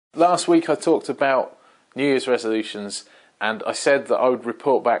Last week I talked about New Year's resolutions and I said that I would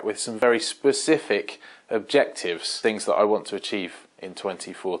report back with some very specific objectives, things that I want to achieve in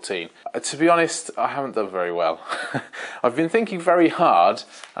 2014. To be honest, I haven't done very well. I've been thinking very hard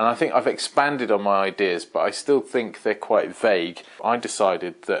and I think I've expanded on my ideas, but I still think they're quite vague. I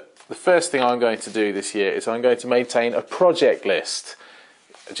decided that the first thing I'm going to do this year is I'm going to maintain a project list.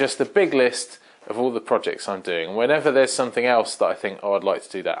 Just a big list of all the projects I'm doing. And whenever there's something else that I think, oh, I'd like to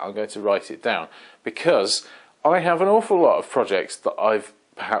do that, I'm going to write it down. Because I have an awful lot of projects that I've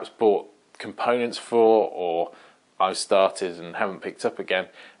perhaps bought components for, or I've started and haven't picked up again.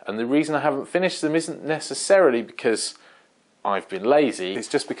 And the reason I haven't finished them isn't necessarily because I've been lazy, it's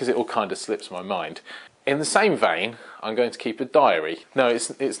just because it all kind of slips my mind. In the same vein, I'm going to keep a diary. No,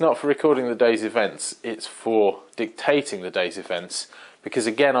 it's not for recording the day's events, it's for dictating the day's events. Because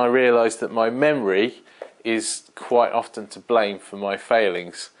again, I realised that my memory is quite often to blame for my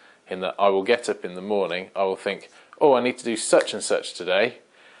failings, in that I will get up in the morning, I will think, oh, I need to do such and such today.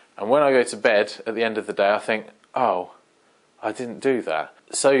 And when I go to bed at the end of the day, I think, oh, I didn't do that.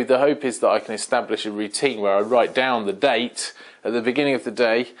 So the hope is that I can establish a routine where I write down the date at the beginning of the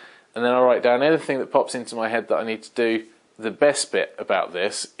day, and then I write down anything that pops into my head that I need to do. The best bit about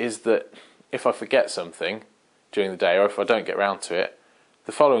this is that if I forget something during the day, or if I don't get round to it,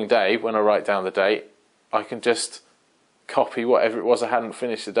 the following day, when I write down the date, I can just copy whatever it was I hadn't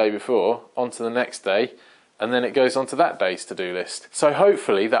finished the day before onto the next day, and then it goes onto that day's to-do list. So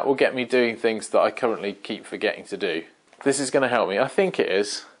hopefully that will get me doing things that I currently keep forgetting to do. This is going to help me. I think it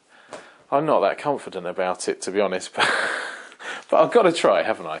is. I'm not that confident about it, to be honest, but I've got to try,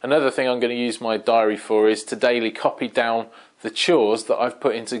 haven't I? Another thing I'm going to use my diary for is to daily copy down the chores that I've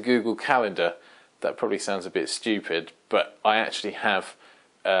put into Google Calendar. That probably sounds a bit stupid, but I actually have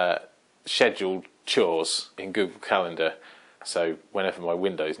scheduled chores in Google Calendar. So whenever my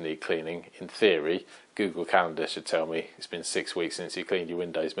windows need cleaning, in theory, Google Calendar should tell me it's been 6 weeks since you cleaned your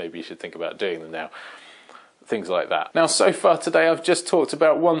windows, maybe you should think about doing them now. Things like that. Now, so far today I've just talked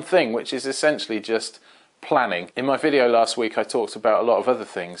about one thing, which is essentially just planning. In my video last week I talked about a lot of other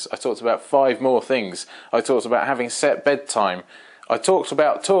things. I talked about 5 more things. I talked about having set bedtime. I talked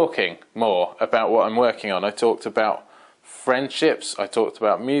about talking more about what I'm working on. I talked about friendships, I talked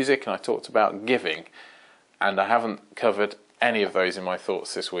about music, and I talked about giving. And I haven't covered any of those in my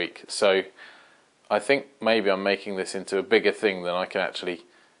thoughts this week. So I think maybe I'm making this into a bigger thing than I can actually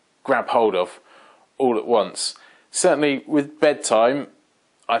grab hold of all at once. Certainly with bedtime,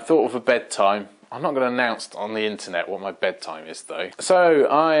 I thought of a bedtime. I'm not going to announce on the internet what my bedtime is though. So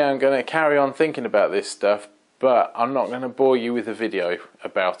I am going to carry on thinking about this stuff, but I'm not going to bore you with a video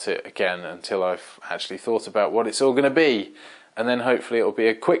about it again until I've actually thought about what it's all going to be. And then hopefully it'll be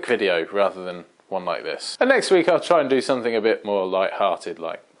a quick video rather than one like this. And next week I'll try and do something a bit more light-hearted,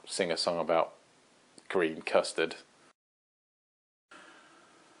 like sing a song about green custard.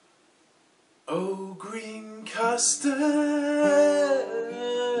 Oh, green custard,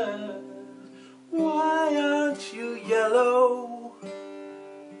 why aren't you yellow?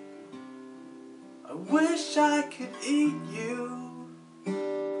 I wish I could eat you,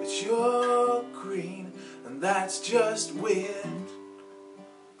 but you're green, and that's just weird.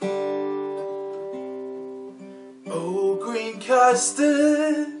 Oh, green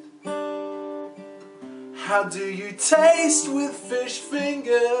custard, how do you taste with fish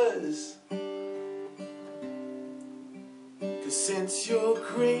fingers? 'Cause since you're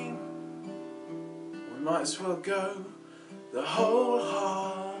green, we might as well go the whole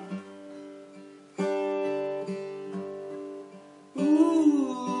hog.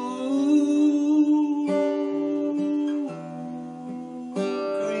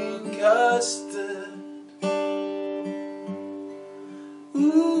 Custard.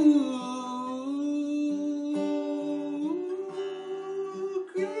 Ooh,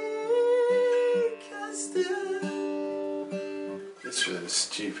 green custard. This was a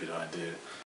stupid idea.